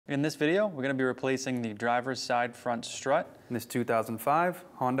In this video, we're going to be replacing the driver's side front strut in this 2005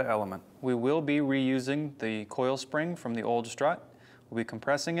 Honda Element. We will be reusing the coil spring from the old strut. We'll be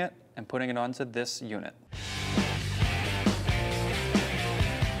compressing it and putting it onto this unit.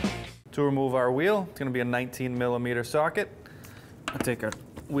 To remove our wheel, it's going to be a 19mm socket. I'll take our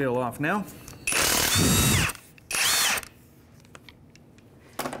wheel off now.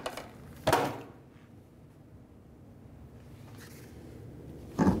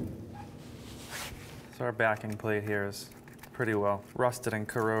 So our backing plate here is pretty well rusted and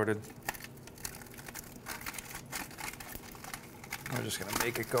corroded. We're just going to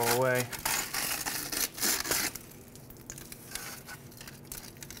make it go away.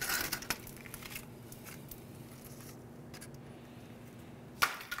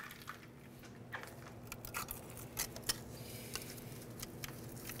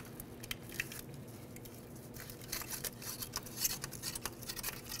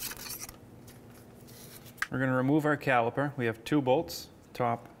 We're going to remove our caliper. We have two bolts,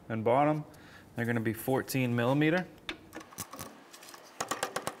 top and bottom. They're going to be 14mm.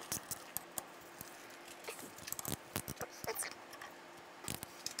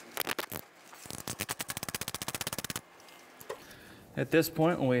 At this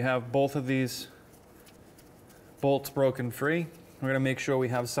point, when we have both of these bolts broken free, we're going to make sure we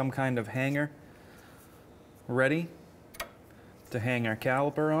have some kind of hanger ready to hang our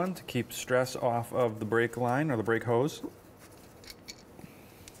caliper on to keep stress off of the brake line or the brake hose.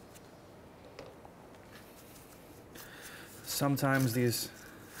 Sometimes these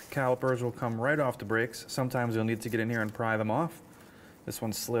calipers will come right off the brakes. Sometimes you'll need to get in here and pry them off. This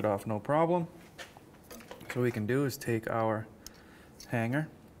one slid off no problem. So what we can do is take our hanger,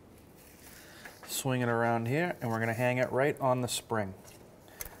 swing it around here, and we're going to hang it right on the spring,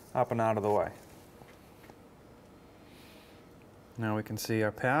 up and out of the way. Now we can see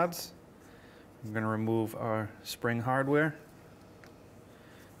our pads. I'm going to remove our spring hardware.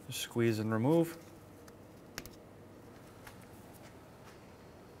 Just squeeze and remove.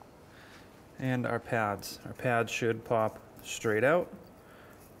 And our pads. Our pads should pop straight out.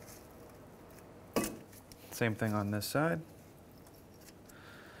 Same thing on this side.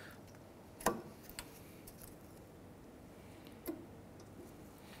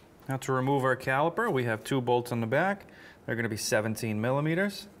 Now to remove our caliper, we have two bolts on the back. They're going to be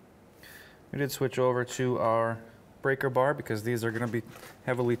 17mm. We did switch over to our breaker bar because these are going to be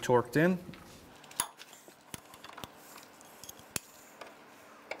heavily torqued in.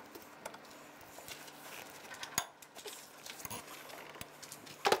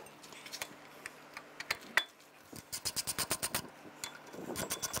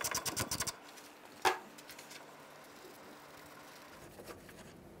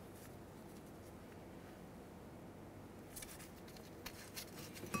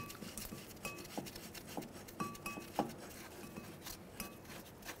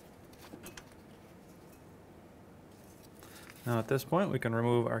 Now at this point we can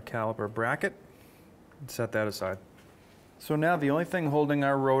remove our caliper bracket and set that aside. So now the only thing holding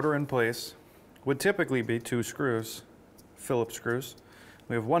our rotor in place would typically be two screws, Phillips screws.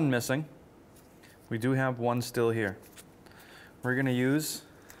 We have one missing. We do have one still here. We're going to use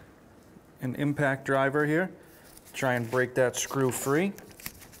an impact driver here to try and break that screw free.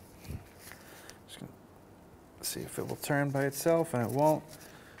 Just going to see if it will turn by itself, and it won't.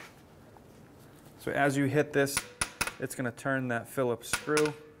 So as you hit this, it's going to turn that Phillips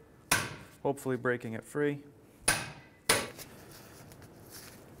screw, hopefully breaking it free.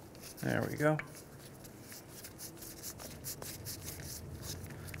 There we go.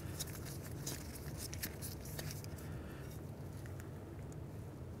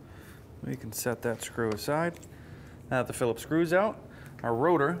 We can set that screw aside. Now that the Phillips screw's out, our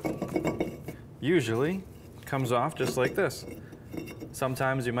rotor usually comes off just like this.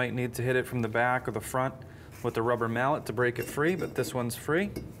 Sometimes you might need to hit it from the back or the front with the rubber mallet to break it free, but this one's free.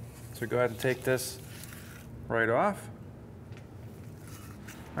 So go ahead and take this right off.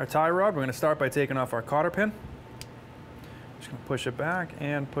 Our tie rod, we're going to start by taking off our cotter pin. Just going to push it back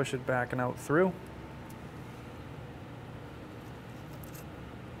and push it back and out through.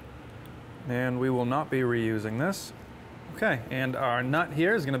 And we will not be reusing this. Okay, and our nut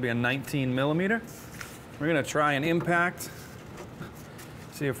here is going to be a 19mm. We're going to try an impact,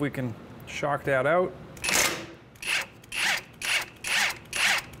 see if we can shock that out.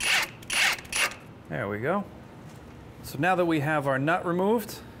 There we go. So now that we have our nut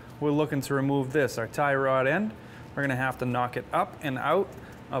removed, we're looking to remove this, our tie rod end. We're going to have to knock it up and out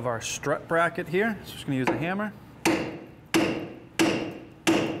of our strut bracket here. So just going to use a hammer.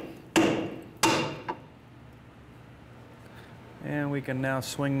 And we can now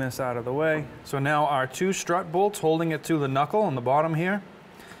swing this out of the way. So now our 2 strut bolts holding it to the knuckle on the bottom here.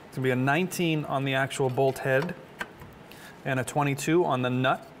 It's gonna be a 19 on the actual bolt head and a 22 on the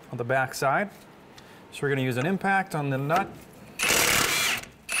nut on the back side. So we're gonna use an impact on the nut.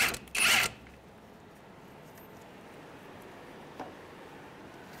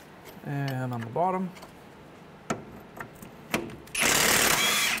 And on the bottom. I'm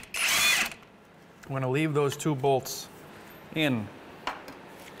gonna leave those 2 bolts in.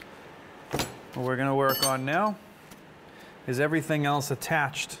 What we're gonna work on now is everything else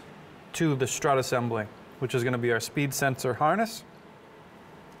attached to the strut assembly, which is gonna be our speed sensor harness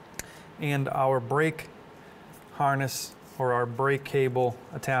and our brake harness or our brake cable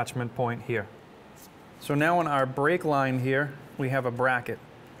attachment point here. So now on our brake line here, we have a bracket.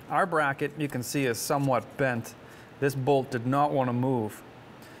 Our bracket, you can see, is somewhat bent. This bolt did not want to move.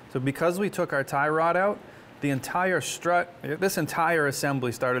 So because we took our tie rod out, the entire strut, this entire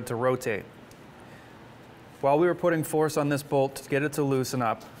assembly started to rotate. While we were putting force on this bolt to get it to loosen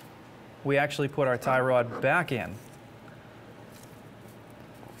up, we actually put our tie rod back in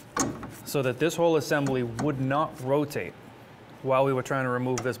so that this whole assembly would not rotate while we were trying to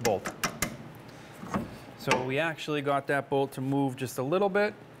remove this bolt. So we actually got that bolt to move just a little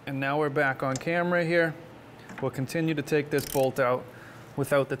bit, and now we're back on camera here. We'll continue to take this bolt out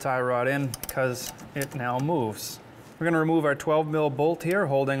without the tie rod in because it now moves. We're going to remove our 12 mil bolt here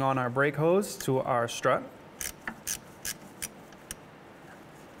holding on our brake hose to our strut.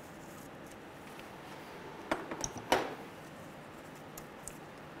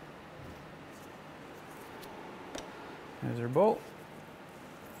 There's our bolt.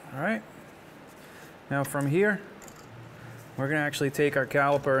 All right. Now from here, we're going to actually take our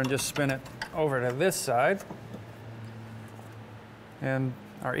caliper and just spin it over to this side. And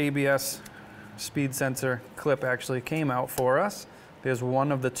our ABS speed sensor clip actually came out for us. There's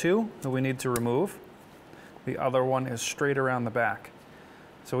one of the 2 that we need to remove. The other one is straight around the back.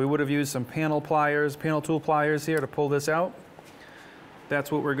 So we would have used some panel tool pliers here to pull this out.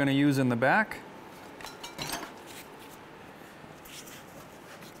 That's what we're going to use in the back.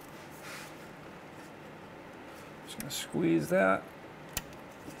 Just going to squeeze that.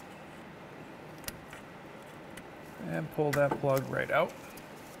 And pull that plug right out.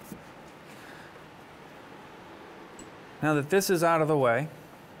 Now that this is out of the way,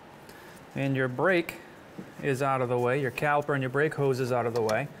 and your brake is out of the way, your caliper and your brake hose is out of the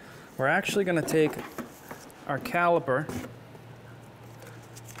way, we're actually going to take our caliper,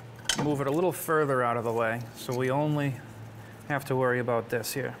 move it a little further out of the way, so we only have to worry about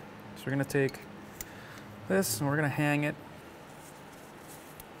this here. So we're going to take this and we're going to hang it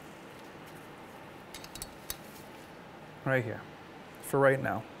right here for right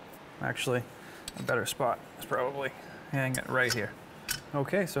now. Actually, a better spot is probably hang it right here.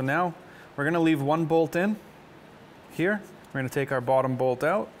 Okay, so now we're going to leave one bolt in here. We're going to take our bottom bolt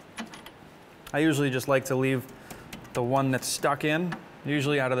out. I usually just like to leave the one that's stuck in.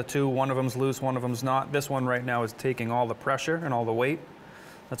 Usually out of the 2, one of them's loose, one of them's not. This one right now is taking all the pressure and all the weight.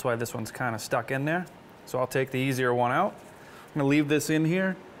 That's why this one's kind of stuck in there. So I'll take the easier one out. I'm going to leave this in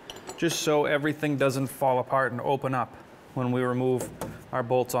here just so everything doesn't fall apart and open up when we remove our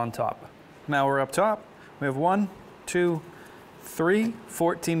bolts on top. Now we're up top. We have 1, 2, 3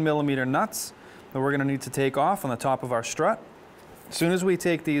 14 millimeter nuts that we're going to need to take off on the top of our strut. As soon as we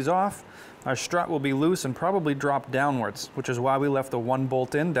take these off, our strut will be loose and probably drop downwards, which is why we left the 1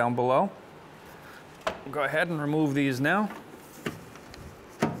 bolt in down below. We'll go ahead and remove these now.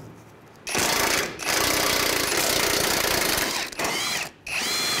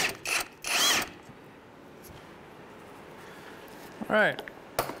 All right,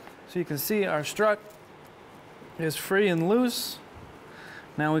 so you can see our strut is free and loose.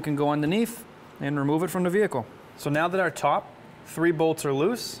 Now we can go underneath and remove it from the vehicle. So now that our top 3 bolts are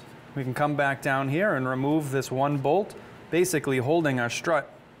loose, we can come back down here and remove this 1 bolt, basically holding our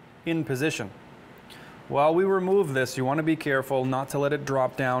strut in position. While we remove this, you want to be careful not to let it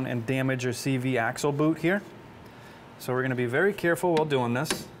drop down and damage your CV axle boot here. So we're going to be very careful while doing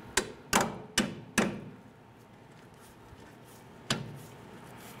this.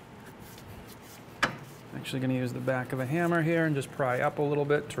 Actually going to use the back of a hammer here and just pry up a little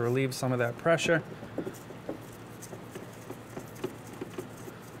bit to relieve some of that pressure.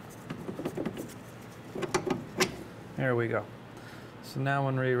 There we go. So now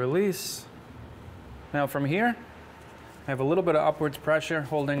when we release, now from here, I have a little bit of upwards pressure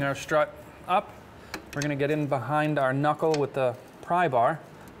holding our strut up. We're going to get in behind our knuckle with the pry bar.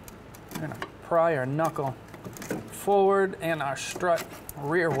 We're going to pry our knuckle forward and our strut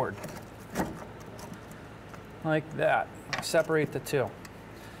rearward. Like that. separate the two.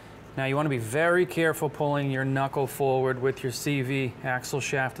 Now you want to be very careful pulling your knuckle forward with your CV axle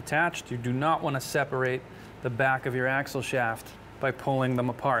shaft attached. You do not want to separate the back of your axle shaft by pulling them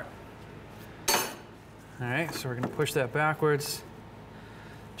apart. All right, so we're going to push that backwards,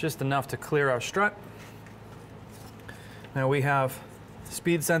 just enough to clear our strut. Now we have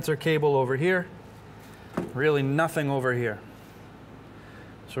speed sensor cable over here, really nothing over here.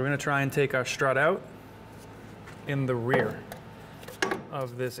 So we're going to try and take our strut out in the rear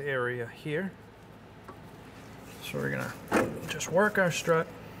of this area here. So we're going to just work our strut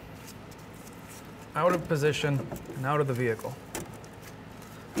out of position and out of the vehicle.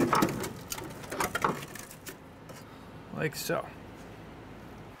 Like so.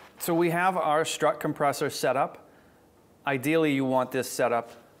 So we have our strut compressor set up. Ideally, you want this set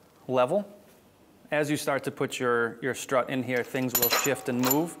up level. As you start to put your strut in here, things will shift and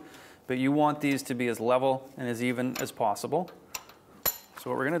move, but you want these to be as level and as even as possible. So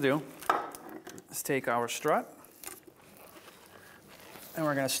what we're going to do is take our strut, and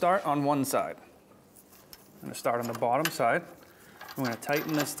we're going to start on one side. I'm going to start on the bottom side. I'm going to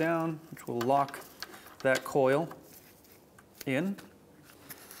tighten this down, which will lock that coil in. And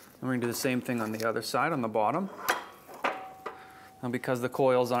we're going to do the same thing on the other side, on the bottom. Now, because the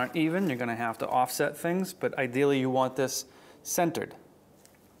coils aren't even, you're going to have to offset things, but ideally you want this centered.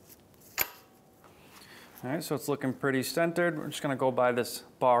 All right, so it's looking pretty centered. We're just going to go by this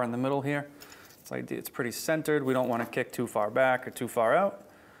bar in the middle here. It's pretty centered. We don't want to kick too far back or too far out.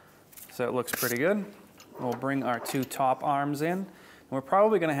 So it looks pretty good. We'll bring our two top arms in. And we're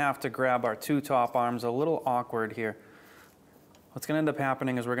probably going to have to grab our two top arms a little awkward here. What's going to end up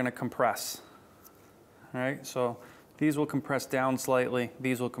happening is we're going to compress. All right, so these will compress down slightly.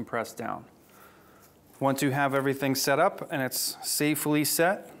 These will compress down. Once you have everything set up and it's safely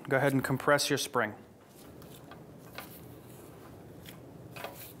set, go ahead and compress your spring.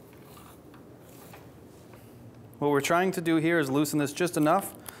 What we're trying to do here is loosen this just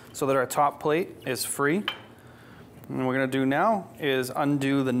enough so that our top plate is free. And what we're going to do now is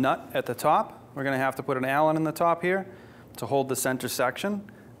undo the nut at the top. We're going to have to put an Allen in the top here to hold the center section,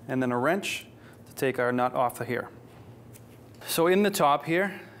 and then a wrench to take our nut off of here. So in the top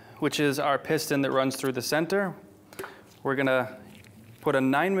here, which is our piston that runs through the center, we're going to put a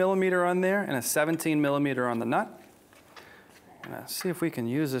 9mm on there and a 17mm on the nut. I'm going to see if we can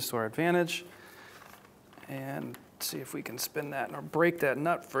use this to our advantage and see if we can spin that or break that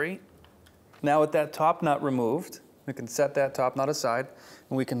nut free. Now with that top nut removed, we can set that top nut aside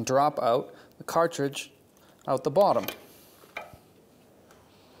and we can drop out the cartridge out the bottom.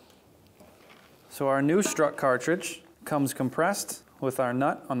 So our new strut cartridge comes compressed with our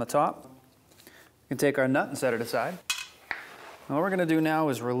nut on the top. We can take our nut and set it aside. And what we're going to do now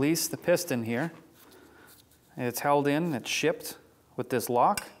is release the piston here. It's held in, it's shipped with this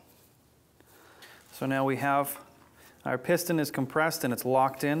lock. So now we have our piston is compressed and it's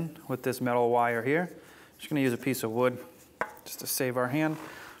locked in with this metal wire here. Just going to use a piece of wood just to save our hand.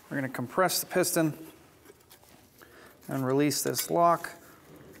 We're going to compress the piston and release this lock.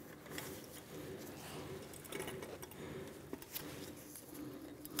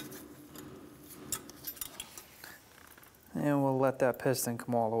 And we'll let that piston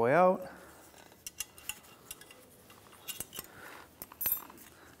come all the way out.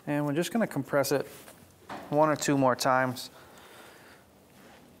 And we're just going to compress it one or two more times,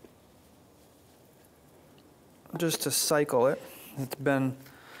 just to cycle it. It's been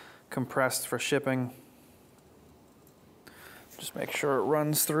compressed for shipping. Just make sure it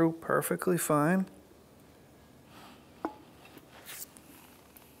runs through perfectly fine.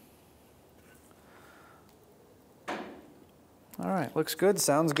 All right, looks good,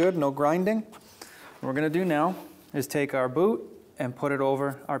 sounds good, no grinding. What we're going to do now is take our boot and put it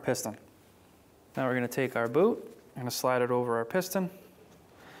over our piston. Now we're going to take our boot, we're going to slide it over our piston,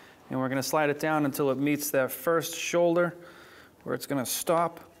 and we're going to slide it down until it meets that first shoulder where it's going to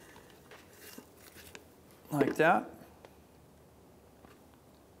stop like that.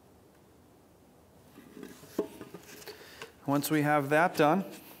 Once we have that done,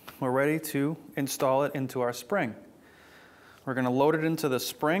 we're ready to install it into our spring. We're going to load it into the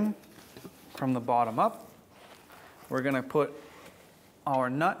spring from the bottom up. We're going to put our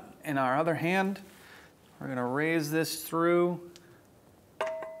nut in our other hand. We're going to raise this through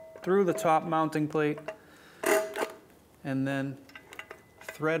the top mounting plate and then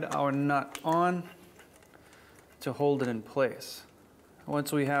thread our nut on to hold it in place.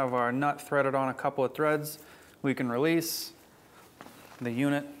 Once we have our nut threaded on a couple of threads, we can release. The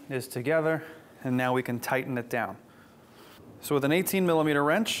unit is together, and now we can tighten it down. So with an 18mm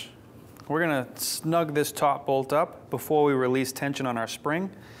wrench, we're gonna snug this top bolt up before we release tension on our spring.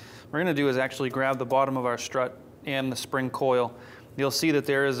 What we're gonna do is actually grab the bottom of our strut and the spring coil. You'll see that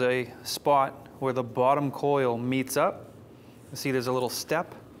there is a spot where the bottom coil meets up. You see there's a little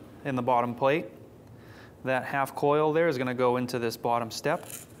step in the bottom plate. That half coil there is gonna go into this bottom step.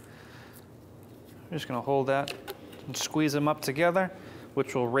 I'm just gonna hold that and squeeze them up together,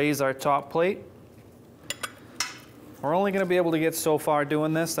 which will raise our top plate. We're only gonna be able to get so far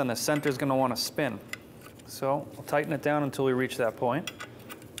doing this, then the center's gonna wanna spin. So we'll tighten it down until we reach that point.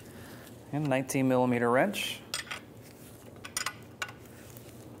 And 19mm wrench.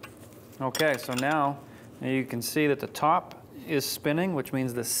 Okay, so now you can see that the top is spinning, which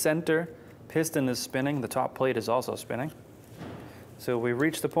means the center piston is spinning. The top plate is also spinning. So we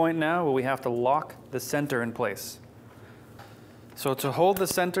reach the point now where we have to lock the center in place. So to hold the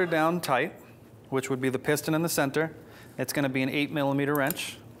center down tight, which would be the piston in the center, it's going to be an 8mm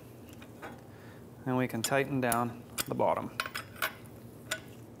wrench. And we can tighten down the bottom.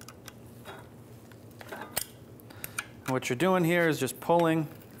 What you're doing here is just pulling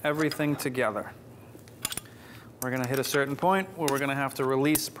everything together. We're going to hit a certain point where we're going to have to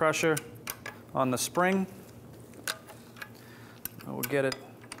release pressure on the spring. We'll get it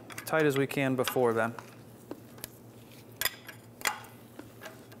tight as we can before then.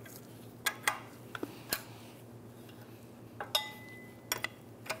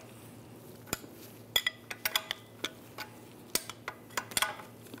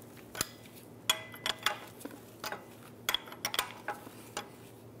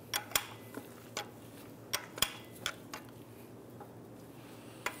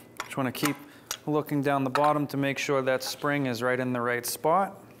 Just want to keep looking down the bottom to make sure that spring is right in the right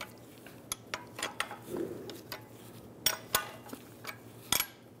spot.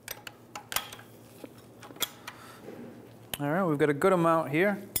 All right, we've got a good amount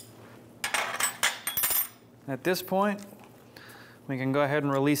here. At this point, we can go ahead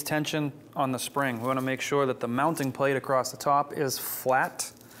and release tension on the spring. We want to make sure that the mounting plate across the top is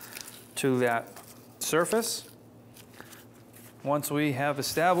flat to that surface. Once we have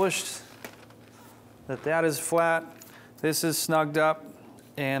established that that is flat, this is snugged up,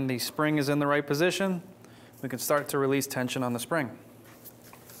 and the spring is in the right position, we can start to release tension on the spring.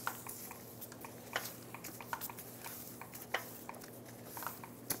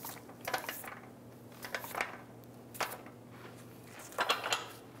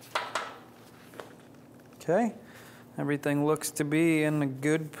 Okay, everything looks to be in a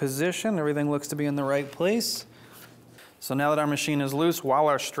good position. Everything looks to be in the right place. So now that our machine is loose, while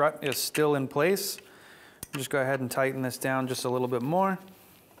our strut is still in place, just go ahead and tighten this down just a little bit more.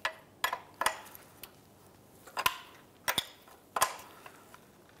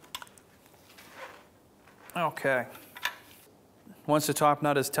 Okay. Once the top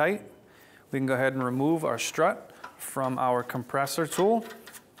nut is tight, we can go ahead and remove our strut from our compressor tool.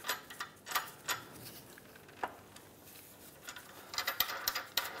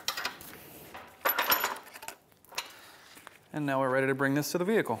 And now we're ready to bring this to the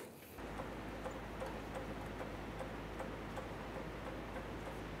vehicle.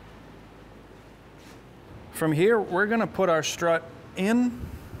 From here, we're going to put our strut in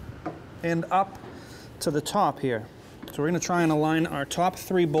and up to the top here. So we're going to try and align our top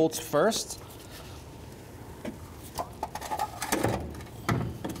 3 bolts first.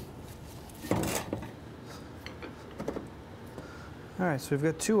 All right, so we've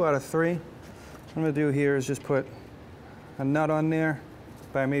got 2 out of 3. What I'm going to do here is just put a nut on there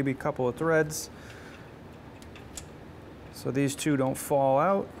by maybe a couple of threads so these 2 don't fall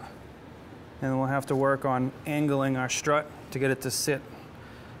out, and we'll have to work on angling our strut to get it to sit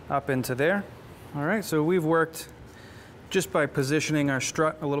up into there. All right, so we've worked just by positioning our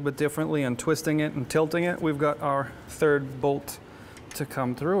strut a little bit differently and twisting it and tilting it. We've got our 3rd bolt to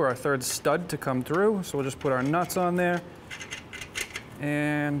come through, or our 3rd stud to come through. So we'll just put our nuts on there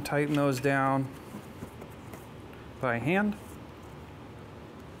and tighten those down by hand.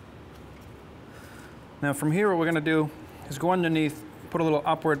 Now from here, what we're going to do is go underneath, put a little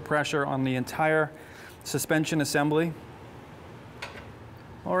upward pressure on the entire suspension assembly.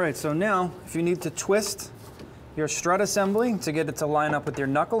 All right, so now if you need to twist your strut assembly to get it to line up with your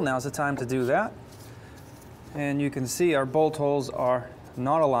knuckle, now's the time to do that. And you can see our bolt holes are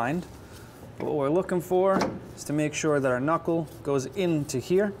not aligned. But what we're looking for is to make sure that our knuckle goes into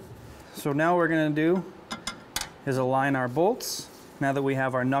here. So now what we're going to do is align our bolts. Now that we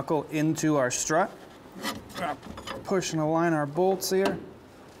have our knuckle into our strut, push and align our bolts here.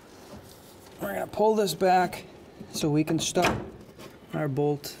 We're going to pull this back so we can stop our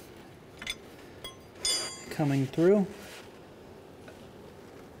bolt coming through.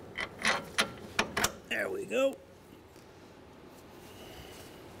 go.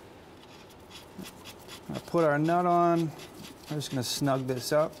 I'll put our nut on. I'm just going to snug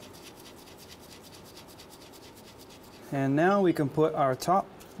this up. And now we can put our top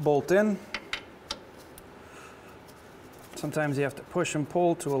bolt in. Sometimes you have to push and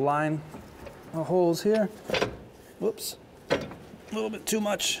pull to align the holes here. Whoops, a little bit too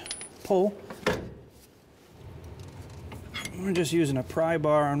much pull. We're just using a pry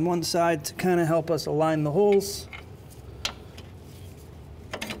bar on one side to kind of help us align the holes.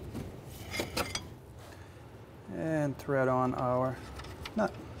 And thread on our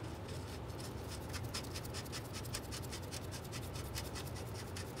nut.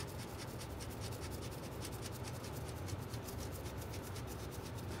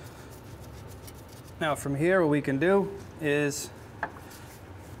 Now from here, what we can do is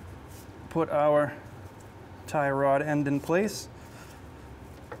put our tie rod end in place.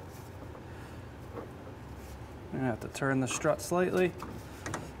 I'm gonna have to turn the strut slightly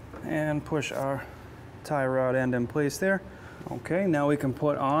and push our tie rod end in place there. Okay, now we can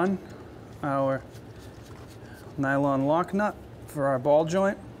put on our nylon lock nut for our ball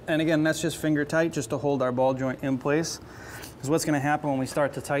joint. And again, that's just finger tight just to hold our ball joint in place. Because what's gonna happen when we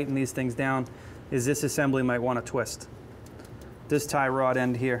start to tighten these things down is this assembly might want to twist. This tie rod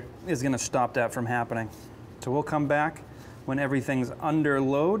end here is going to stop that from happening. So we'll come back when everything's under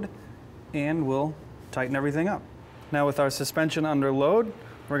load and we'll tighten everything up. Now with our suspension under load,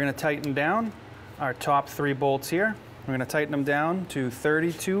 we're going to tighten down our top 3 bolts here. We're going to tighten them down to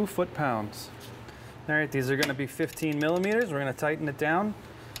 32 foot-pounds. All right, these are going to be 15 millimeters. We're going to tighten it down.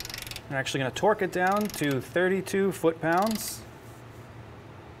 We're actually going to torque it down to 32 foot-pounds.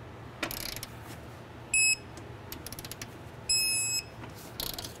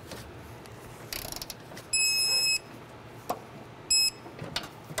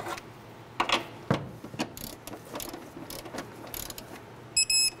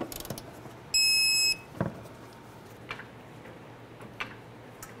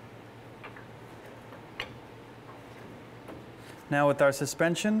 Now with our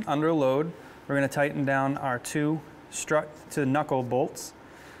suspension under load, we're going to tighten down our 2 strut to knuckle bolts.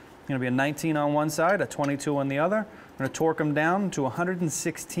 It's going to be a 19 on one side, a 22 on the other. We're going to torque them down to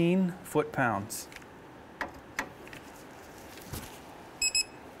 116 foot-pounds.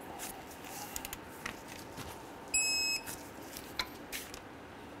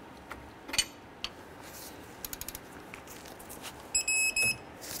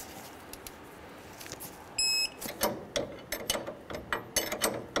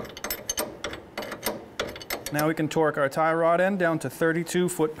 Now we can torque our tie rod end down to 32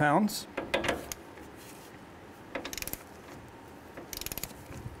 foot-pounds.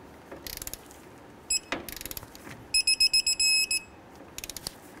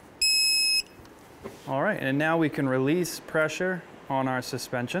 All right, and now we can release pressure on our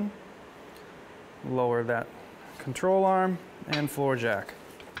suspension, lower that control arm and floor jack.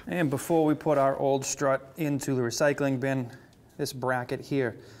 And before we put our old strut into the recycling bin, this bracket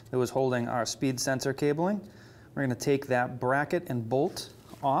here that was holding our speed sensor cabling, we're going to take that bracket and bolt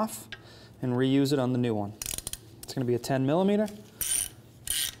off and reuse it on the new one. It's going to be a 10 millimeter.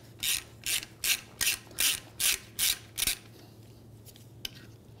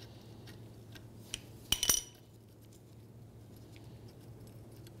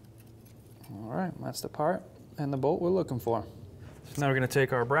 All right, that's the part and the bolt we're looking for. So now we're going to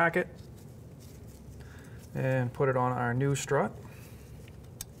take our bracket and put it on our new strut.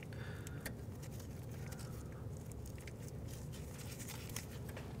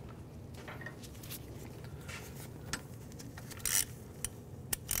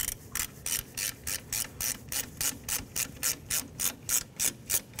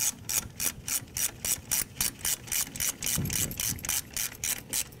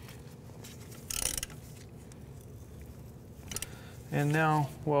 And now,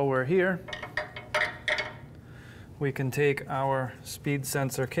 while we're here, we can take our speed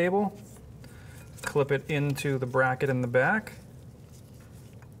sensor cable, clip it into the bracket in the back,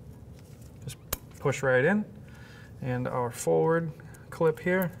 just push right in, and our forward clip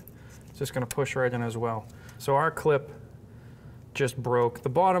here is just going to push right in as well. So our clip just broke. The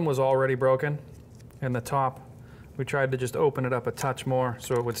bottom was already broken, and the top, we tried to just open it up a touch more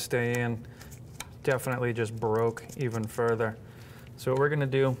so it would stay in. Definitely just broke even further. So what we're going to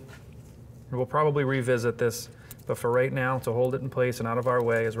do, we'll probably revisit this, but for right now, to hold it in place and out of our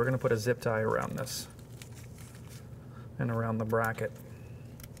way, is we're going to put a zip tie around this and around the bracket.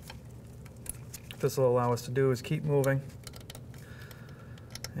 What this will allow us to do is keep moving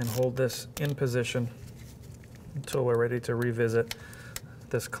and hold this in position until we're ready to revisit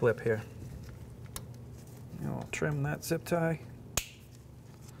this clip here. trim that zip tie.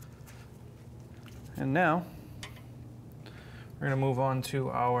 And now we're going to move on to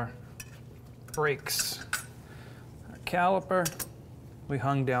our brakes. Our caliper, we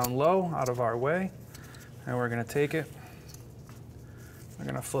hung down low out of our way, and we're going to take it, we're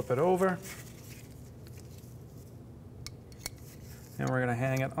going to flip it over, and we're going to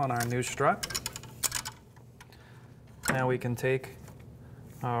hang it on our new strut. Now we can take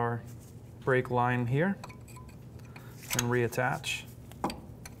our brake line here and reattach.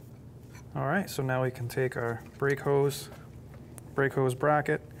 All right, so now we can take our brake hose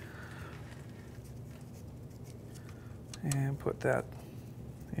bracket, and put that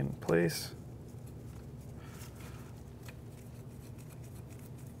in place.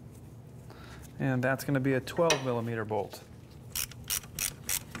 And that's going to be a 12mm bolt.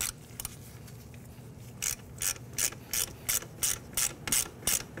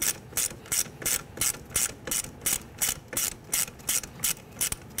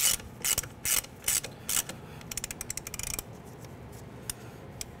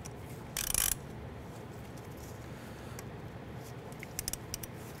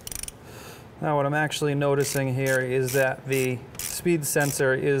 Now what I'm actually noticing here is that the speed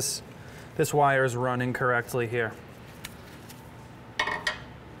sensor is, this wire is running correctly here.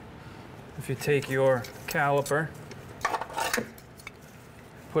 If you take your caliper,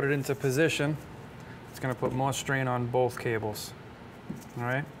 put it into position, it's going to put more strain on both cables. All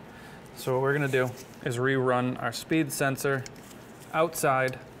right? So what we're going to do is rerun our speed sensor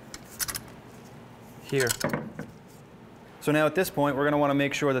outside here. So now at this point, we're going to want to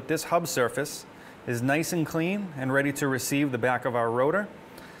make sure that this hub surface is nice and clean and ready to receive the back of our rotor.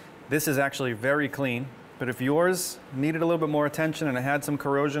 This is actually very clean, but if yours needed a little bit more attention and it had some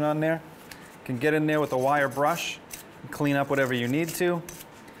corrosion on there, you can get in there with a wire brush and clean up whatever you need to.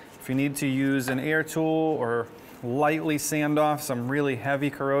 If you need to use an air tool or lightly sand off some really heavy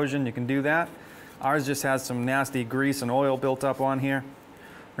corrosion, you can do that. Ours just has some nasty grease and oil built up on here.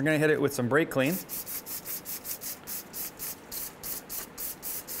 We're going to hit it with some brake clean.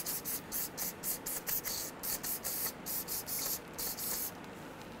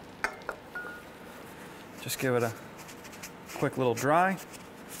 Just give it a quick little dry,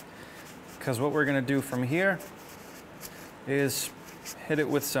 because what we're going to do from here is hit it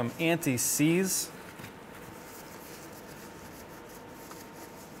with some anti-seize.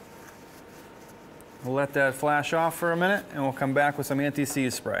 We'll let that flash off for a minute, and we'll come back with some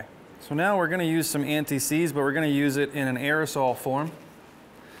anti-seize spray. So now we're going to use some anti-seize, but we're going to use it in an aerosol form.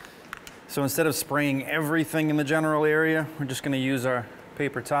 So instead of spraying everything in the general area, we're just going to use our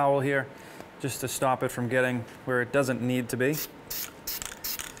paper towel here just to stop it from getting where it doesn't need to be. And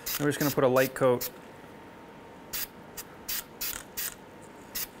we're just going to put a light coat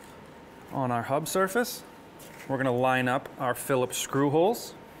on our hub surface. We're going to line up our Phillips screw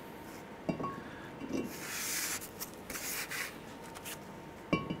holes. We're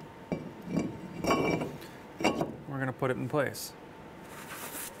going to put it in place.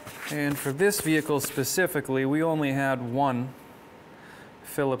 And for this vehicle specifically, we only had one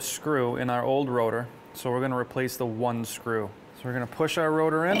Phillips screw in our old rotor, so we're going to replace the one screw. So we're going to push our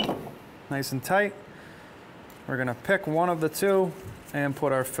rotor in nice and tight. We're going to pick one of the two and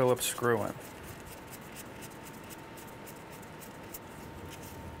put our Phillips screw in.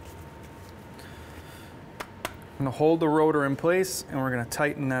 I'm going to hold the rotor in place, and we're going to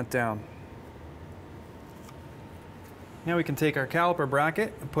tighten that down. Now we can take our caliper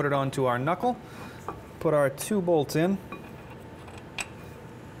bracket and put it onto our knuckle, put our 2 bolts in.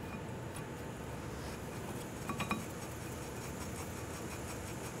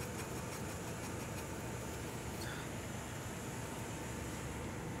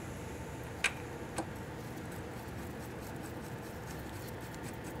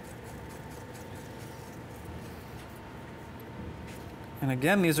 And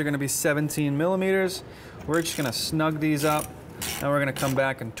again, these are going to be 17 millimeters. We're just going to snug these up, and we're going to come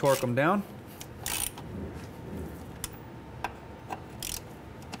back and torque them down.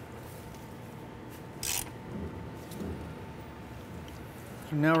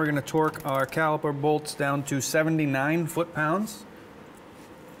 So now we're going to torque our caliper bolts down to 79 foot-pounds.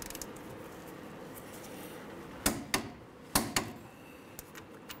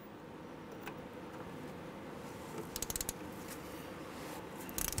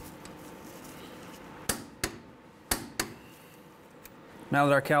 Now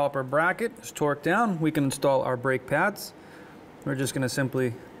that our caliper bracket is torqued down, we can install our brake pads. We're just going to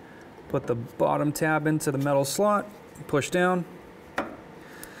simply put the bottom tab into the metal slot, push down,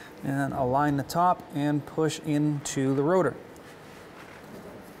 and align the top and push into the rotor.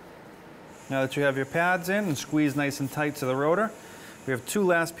 Now that you have your pads in and squeezed nice and tight to the rotor, we have two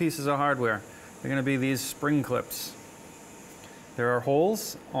last pieces of hardware. They're going to be these spring clips. There are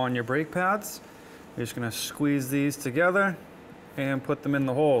holes on your brake pads. You're just going to squeeze these together and put them in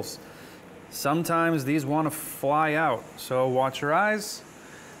the holes. Sometimes these want to fly out, so watch your eyes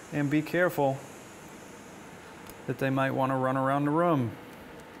and be careful that they might want to run around the room.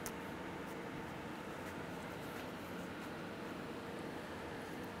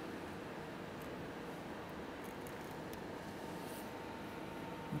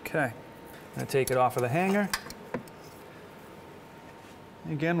 Okay, I'm going to take it off of the hanger.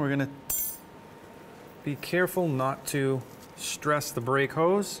 Again, we're going to be careful not to stress the brake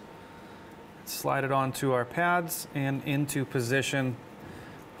hose. Slide it onto our pads and into position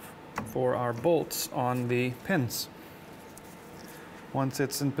for our bolts on the pins. Once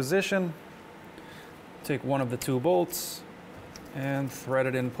it's in position, take one of the two bolts and thread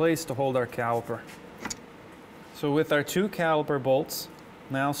it in place to hold our caliper. So with our two caliper bolts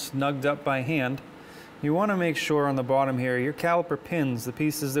now snugged up by hand, you want to make sure on the bottom here, your caliper pins, the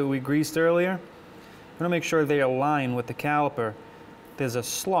pieces that we greased earlier, you want to make sure they align with the caliper. There's a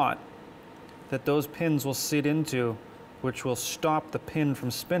slot that those pins will sit into, which will stop the pin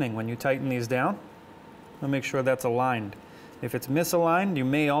from spinning when you tighten these down. Make sure that's aligned. If it's misaligned, you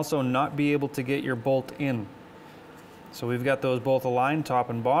may also not be able to get your bolt in. So we've got those both aligned, top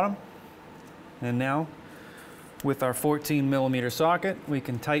and bottom. And now, with our 14mm socket, we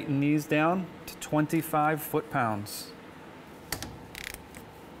can tighten these down to 25 foot-pounds.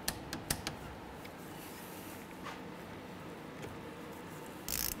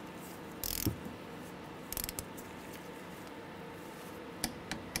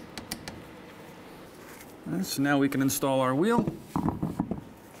 So now we can install our wheel.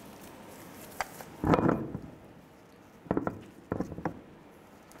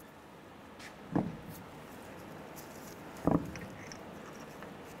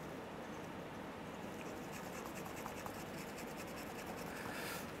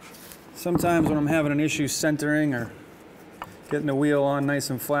 Sometimes when I'm having an issue centering or getting the wheel on nice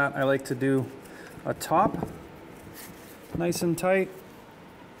and flat, I like to do a top nice and tight.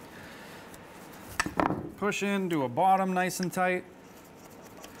 Push in, do a bottom nice and tight,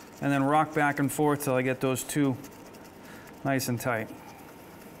 and then rock back and forth till I get those two nice and tight.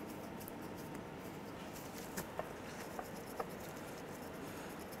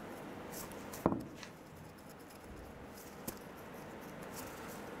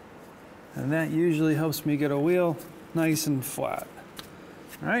 And that usually helps me get a wheel nice and flat.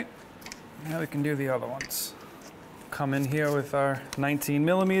 All right, now we can do the other ones. Come in here with our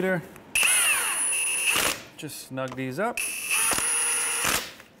 19mm. Just snug these up.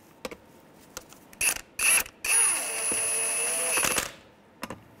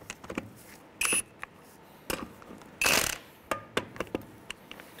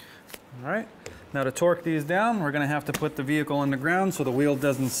 All right, now to torque these down, we're going to have to put the vehicle on the ground so the wheel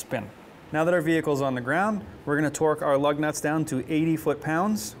doesn't spin. Now that our vehicle's on the ground, we're going to torque our lug nuts down to 80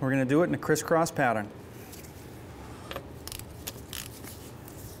 foot-pounds. We're going to do it in a crisscross pattern.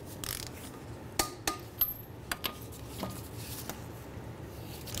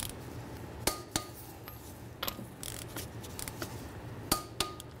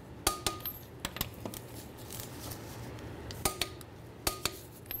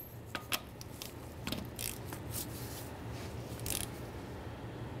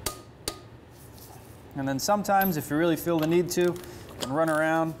 And then sometimes, if you really feel the need to, you can run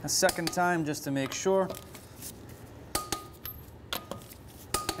around a second time just to make sure.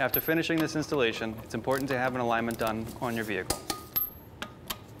 After finishing this installation, it's important to have an alignment done on your vehicle.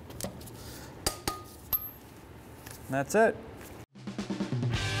 And that's it.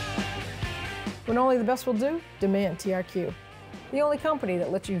 When only the best will do, demand TRQ. The only company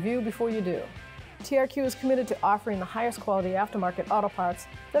that lets you view before you do. TRQ is committed to offering the highest quality aftermarket auto parts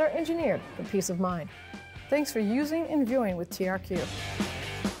that are engineered for peace of mind. Thanks for using and viewing with TRQ.